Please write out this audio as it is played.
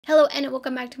Hello and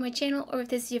welcome back to my channel, or if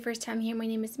this is your first time here, my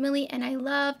name is Millie and I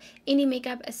love indie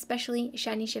makeup, especially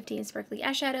shiny, shifty, and sparkly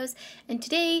eyeshadows. And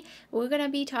today we're going to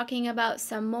be talking about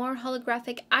some more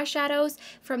holographic eyeshadows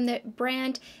from the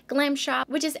brand Glam,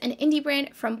 which is an indie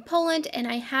brand from Poland, and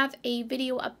I have a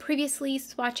video of previously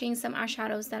swatching some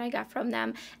eyeshadows that I got from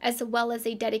them, as well as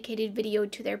a dedicated video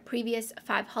to their previous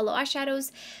 5 holo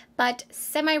eyeshadows. But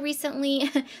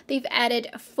semi-recently, they've added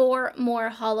 4 more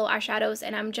holo eyeshadows,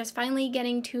 and I'm just finally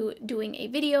getting to doing a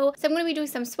video. So I'm going to be doing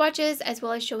some swatches, as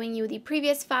well as showing you the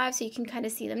previous 5, so you can kind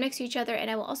of see them next to each other,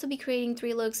 and I will also be creating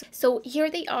 3 looks. So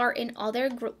here they are in all their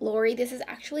glory. This is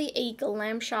actually a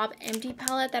Glam Shop empty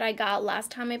palette that I got last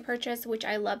time I purchased, which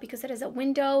I love because it is a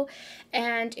window.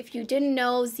 And if you didn't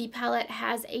know, Z Palette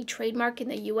has a trademark in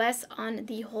the US on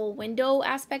the whole window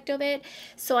aspect of it.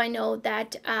 So I know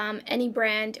that any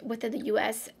brand within the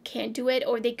US can't do it,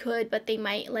 or they could, but they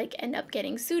might like end up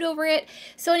getting sued over it.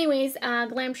 So anyways,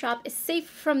 Glam Shop is safe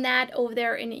from that over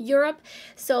there in Europe.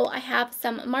 So I have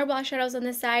some marble eyeshadows on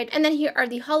this side, and then here are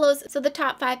the holos. So the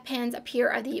top 5 pans up here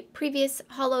are the previous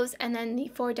holos, and then the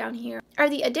 4 down here are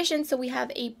the additions. So we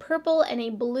have a purple and a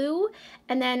blue,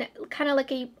 and then kind of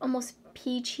like a almost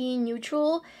peachy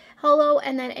neutral holo,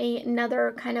 and then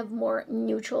another kind of more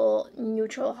neutral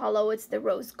holo. It's the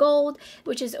rose gold,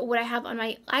 which is what I have on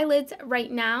my eyelids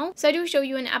right now. So I do show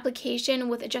you an application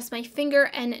with just my finger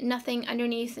and nothing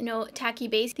underneath, no tacky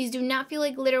base. These do not feel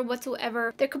like glitter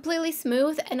whatsoever. They're completely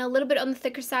smooth and a little bit on the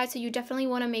thicker side, so you definitely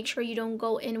want to make sure you don't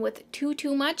go in with too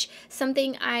much.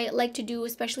 Something I like to do,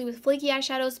 especially with flaky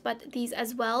eyeshadows, but these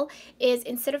as well, is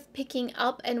instead of picking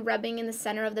up and rubbing in the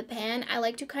center of the pan, I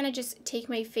like to kind of just take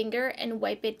my finger and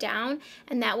wipe it down,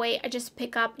 and that way I just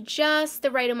pick up just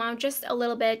the right amount, just a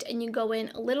little bit, and you go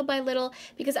in little by little,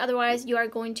 because otherwise you are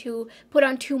going to put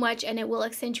on too much and it will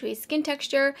accentuate skin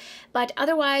texture. But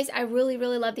otherwise, I really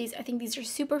love these. I think these are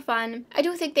super fun. I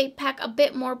do think they pack a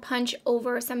bit more punch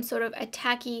over some sort of a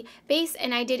tacky base,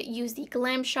 and I did use the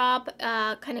Glam Shop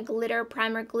kind of glitter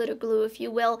primer, glitter glue if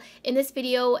you will, in this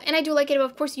video, and I do like it. But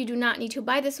of course you do not need to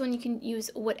buy this one. You can use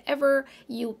whatever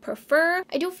you prefer.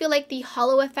 I do feel like the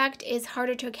holo effect is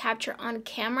harder to capture on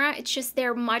camera. It's just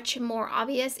they're much more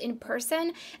obvious in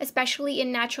person, especially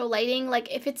in natural lighting.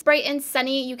 Like if it's bright and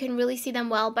sunny, you can really see them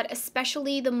well, but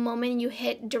especially the moment you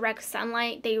hit direct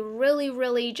sunlight, they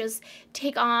really just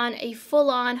take on a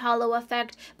full-on holo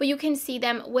effect. But you can see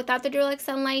them without the direct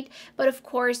sunlight, but of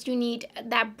course you need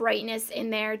that brightness in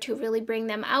there to really bring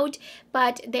them out.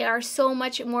 But they are so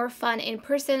much more fun in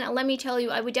person. Let me tell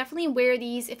you, I would definitely wear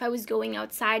these if I was going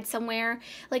outside somewhere,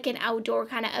 like an outdoor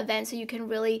kind of event, so you can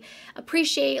really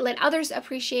appreciate, let others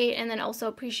appreciate, and then also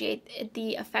appreciate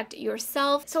the effect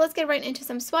yourself. So let's get right into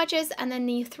some swatches and then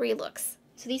the 3 looks.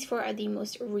 So these 4 are the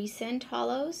most recent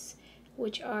holos,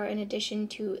 which are in addition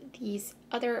to these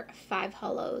other 5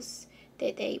 holos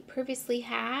that they previously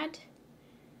had.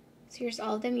 So here's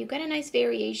all of them. You've got a nice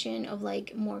variation of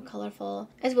like more colorful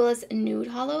as well as nude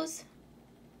holos.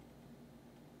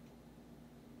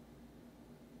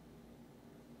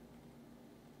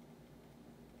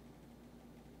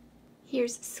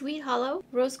 Here's Sweet Holo,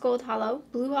 Rose Gold Holo,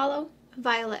 Blue Holo,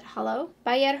 Violet Holo,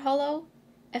 Bayer Holo,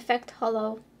 Effect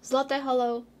Holo, Zlote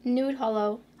Holo, Nude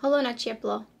Holo, Holo na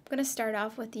Ciepło. I'm going to start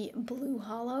off with the Blue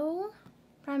Holo,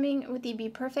 priming with the Be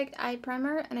Perfect Eye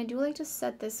Primer, and I do like to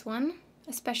set this one,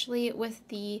 especially with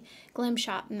the Glam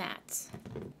Shop mattes.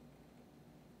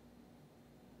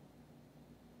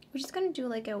 We're just going to do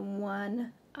like a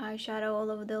one eyeshadow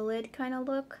all over the lid kind of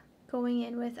look, going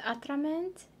in with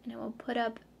Atrament, and I will put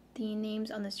up the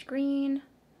names on the screen,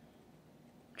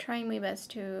 trying my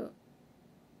best to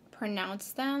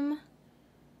pronounce them,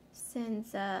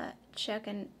 since Czech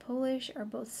and Polish are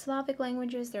both Slavic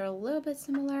languages. They're a little bit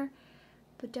similar,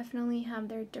 but definitely have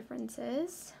their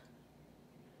differences.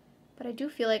 But I do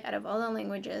feel like out of all the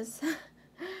languages,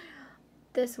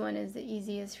 this one is the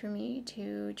easiest for me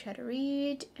to try to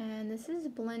read, and this is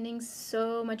blending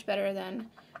so much better than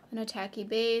an a tacky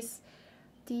base.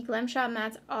 The Glam Shop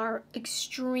mattes are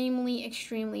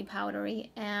extremely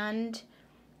powdery and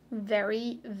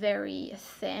very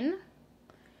thin,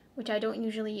 which I don't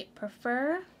usually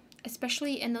prefer,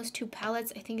 especially in those 2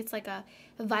 palettes. I think it's like a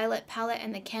violet palette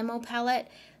and the camo palette.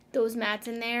 Those mattes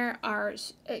in there are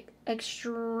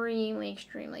extremely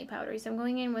powdery. So I'm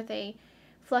going in with a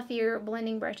fluffier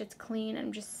blending brush. It's clean.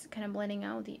 I'm just kind of blending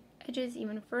out the edges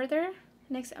even further.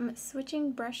 Next, I'm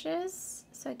switching brushes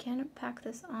so I can pack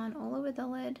this on all over the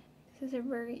lid. This is a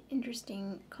very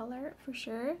interesting color for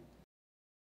sure.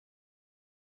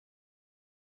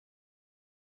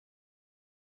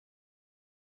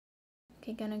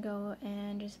 Okay, gonna go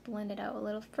and just blend it out a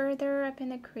little further up in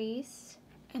the crease.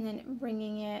 and then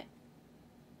bringing it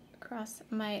across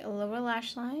my lower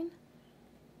lash line,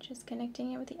 just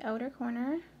connecting it with the outer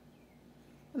corner.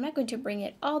 I'm not going to bring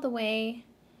it all the way,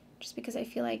 just because I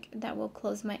feel like that will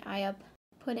close my eye up.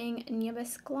 Putting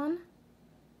Glam.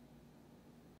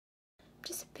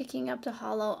 Just picking up the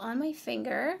holo on my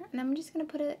finger, and I'm just gonna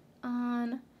put it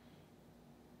on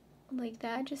like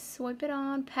that. Just swipe it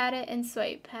on, pat it and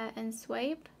swipe, pat and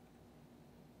swipe.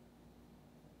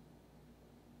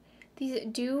 These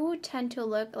do tend to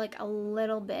look like a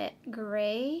little bit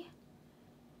gray.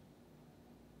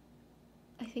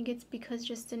 I think it's because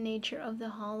just the nature of the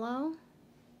holo.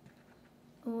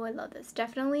 Oh, I love this.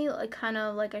 Definitely like kind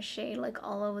of like a shade like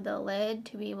all over the lid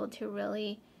to be able to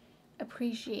really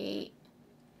appreciate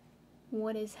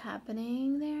what is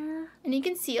happening there. And you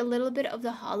can see a little bit of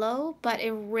the holo, but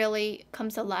it really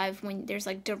comes alive when there's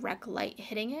like direct light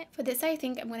hitting it. For this, I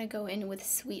think I'm gonna go in with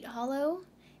Sweet Holo.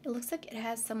 It looks like it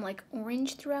has some like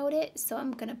orange throughout it, so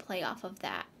I'm gonna play off of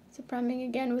that. So priming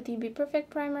again with the Be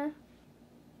Perfect primer.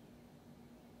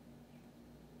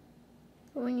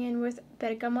 Going in with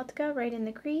Bergamotka right in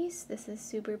the crease. This is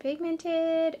super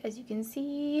pigmented, as you can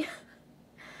see.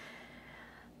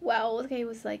 Wow, okay, I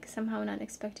was like somehow not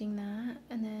expecting that.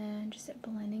 And then just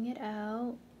blending it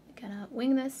out. Gonna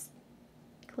wing this,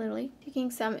 clearly. Taking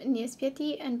some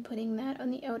Niespieti and putting that on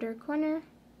the outer corner.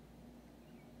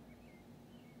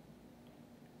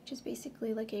 Which is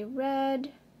basically like a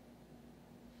red.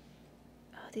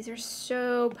 Oh, these are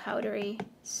so powdery.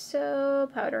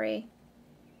 So powdery.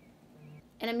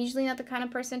 And I'm usually not the kind of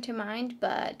person to mind,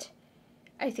 but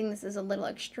I think this is a little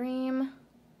extreme.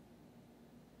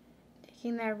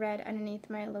 Taking that red underneath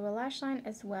my lower lash line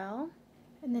as well.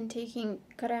 And then taking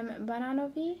Creme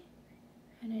Bananovi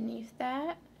underneath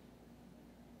that.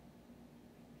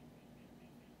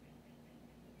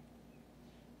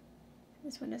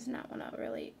 This one does not want to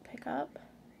really pick up.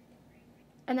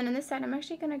 And then on this side, I'm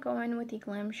actually going to go in with the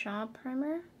Glam Shop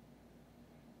primer,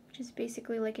 which is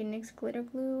basically like a NYX glitter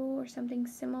glue or something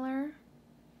similar.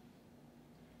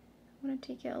 I want to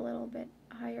take it a little bit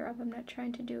higher up. I'm not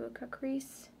trying to do a cut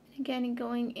crease. Again,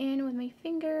 going in with my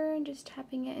finger and just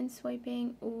tapping it and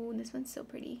swiping. Ooh, this one's so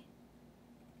pretty.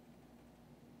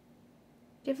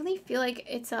 Definitely feel like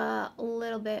it's a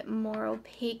little bit more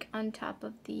opaque on top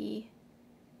of the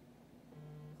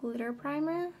glitter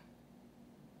primer.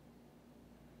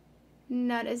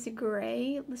 Not as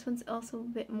gray. This one's also a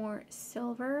bit more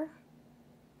silver.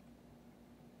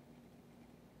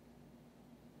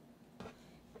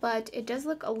 But it does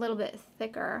look a little bit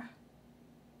thicker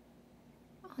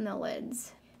on the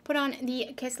lids. Put on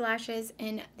the Kiss Lashes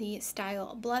in the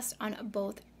style Blessed on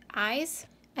both eyes.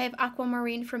 I have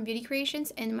Aquamarine from Beauty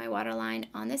Creations in my waterline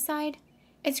on this side,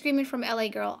 and Screamin' from LA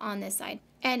Girl on this side.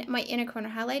 And my inner corner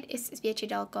highlight is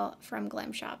Sviecidelko from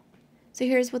Glam Shop. So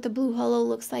here's what the blue holo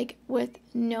looks like with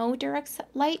no direct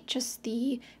light, just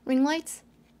the ring lights.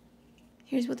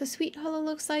 Here's what the Sweet Holo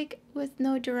looks like with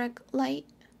no direct light.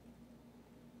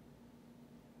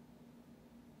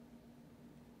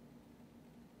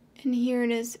 And here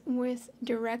it is with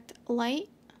direct light.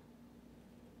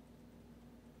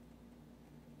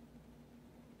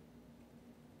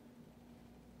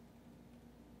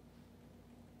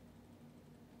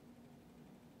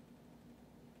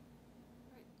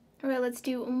 Alright, let's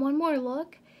do one more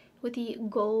look with the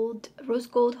rose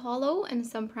gold holo and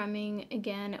some priming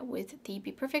again with the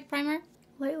Be Perfect primer.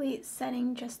 Lightly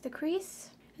setting just the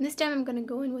crease. And this time I'm going to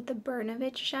go in with the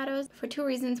Burnovich shadows for two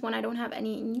reasons. One, I don't have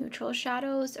any neutral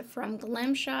shadows from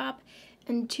Glam Shop.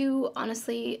 And two,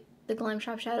 honestly, the Glam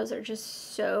Shop shadows are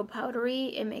just so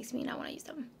powdery, it makes me not want to use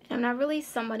them. And I'm not really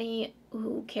somebody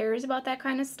who cares about that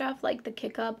kind of stuff, like the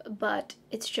kick up, but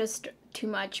it's just too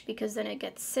much because then it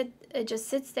just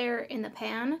sits there in the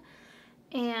pan.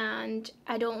 And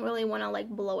I don't really want to like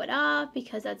blow it up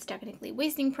because that's technically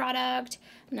wasting product.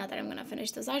 Not that I'm going to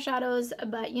finish those eyeshadows,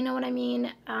 but you know what I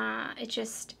mean.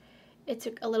 It's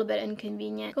a little bit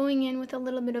inconvenient. Going in with a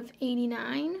little bit of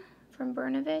 89 from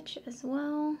Burnovich as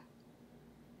well.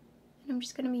 And I'm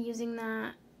just going to be using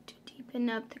that to deepen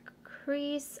up the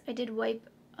crease. I did wipe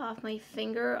off my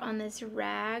finger on this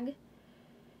rag.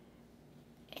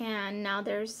 And now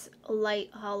there's light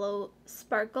holo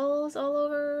sparkles all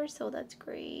over, so that's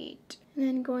great. And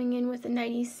then going in with a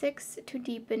 96 to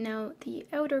deepen out the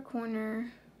outer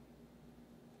corner.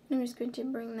 I'm just going to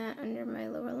bring that under my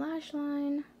lower lash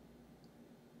line.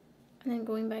 And then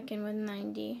going back in with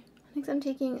 90. Next I'm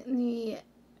taking the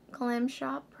Glam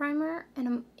Shop primer,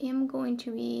 and I am going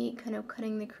to be kind of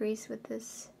cutting the crease with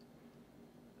this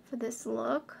for this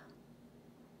look.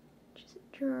 Just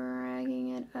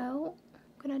dragging it out.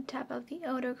 I'm gonna tap out the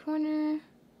outer corner.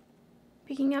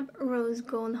 picking up Rose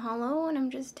Gold Holo, and I'm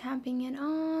just tapping it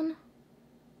on.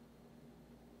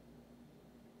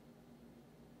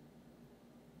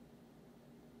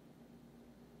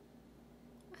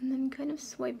 And then kind of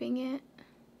swiping it.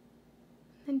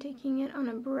 And taking it on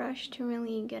a brush to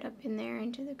really get up in there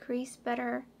into the crease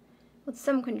better with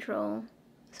some control.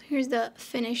 So here's the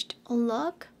finished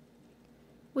look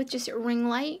with just a ring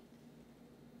light.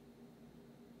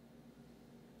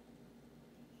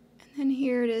 And then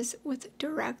here it is with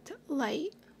direct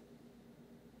light.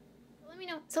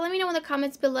 So let me know in the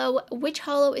comments below which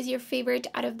holo is your favorite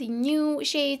out of the new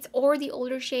shades or the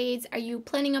older shades. Are you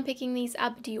planning on picking these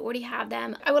up? Do you already have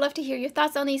them? I would love to hear your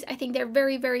thoughts on these. I think they're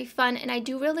very, very fun, and I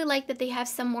do really like that they have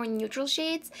some more neutral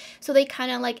shades, so they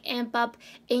kind of like amp up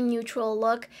a neutral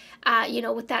look, you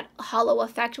know, with that holo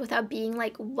effect without being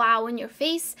like wow in your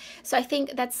face. So I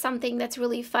think that's something that's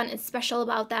really fun and special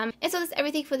about them. And so that's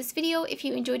everything for this video. If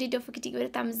you enjoyed it, don't forget to give it a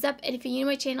thumbs up, and if you're new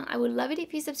to my channel, I would love it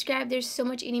if you subscribe. There's so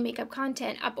much indie makeup content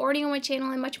up already on my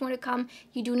channel and much more to come.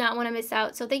 You do not want to miss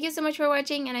out. So thank you so much for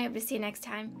watching, and I hope to see you next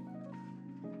time.